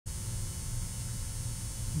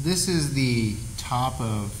this is the top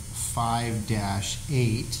of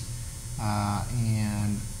 5-8,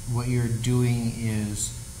 and what you're doing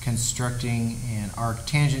is constructing an arc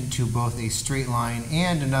tangent to both a straight line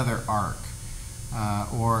and another arc,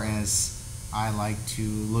 or as I like to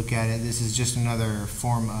look at it, this is just another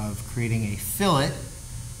form of creating a fillet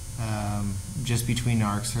just between an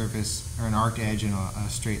arc surface or an arced edge and a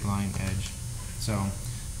straight line edge. So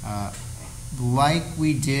like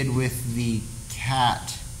we did with the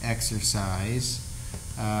cat exercise,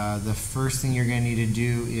 the first thing you're going to need to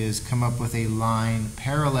do is come up with a line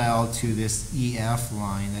parallel to this EF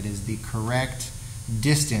line that is the correct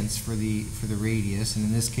distance for the radius, and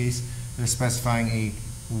in this case they're specifying a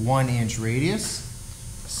 1-inch radius.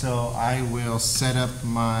 So I will set up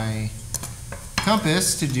my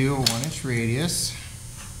compass to do a 1-inch radius.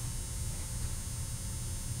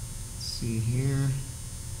 Let's see here.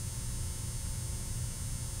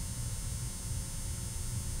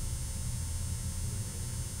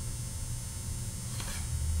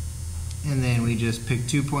 And then we just pick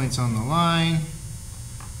 2 points on the line,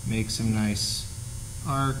 make some nice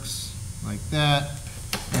arcs like that,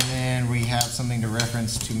 and then we have something to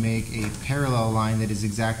reference to make a parallel line that is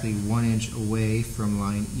exactly 1 inch away from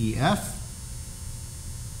line EF.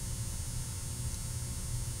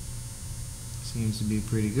 Seems to be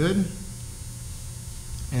pretty good.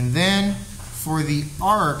 And then for the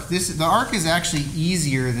arc, the arc is actually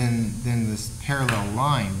easier than this parallel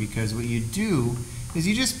line, because what you do is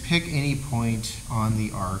you just pick any point on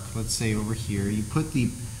the arc. Let's say over here, you put the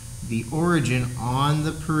origin on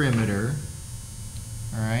the perimeter.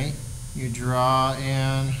 All right, you draw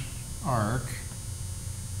an arc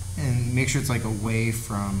and make sure it's like away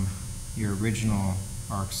from your original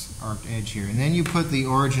arced edge here. And then you put the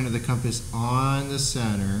origin of the compass on the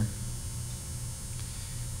center,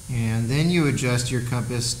 and then you adjust your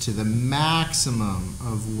compass to the maximum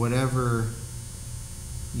of whatever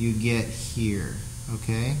you get here.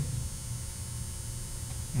 Okay?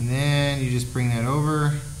 And then you just bring that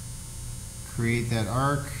over, create that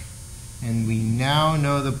arc, and we now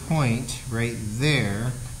know the point right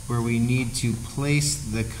there where we need to place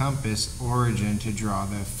the compass origin to draw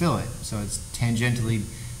the fillet. So it's tangentially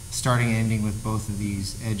starting and ending with both of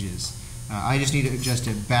these edges. I just need to adjust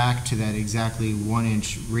it back to that exactly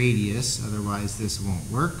 1-inch radius, otherwise this won't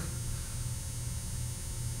work.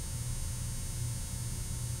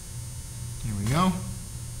 There we go.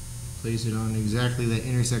 Place it on exactly that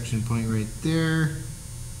intersection point right there.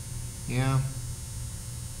 Yeah.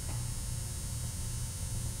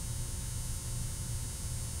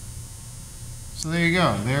 So there you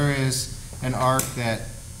go. There is an arc that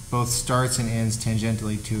both starts and ends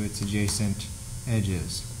tangentially to its adjacent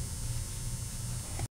edges.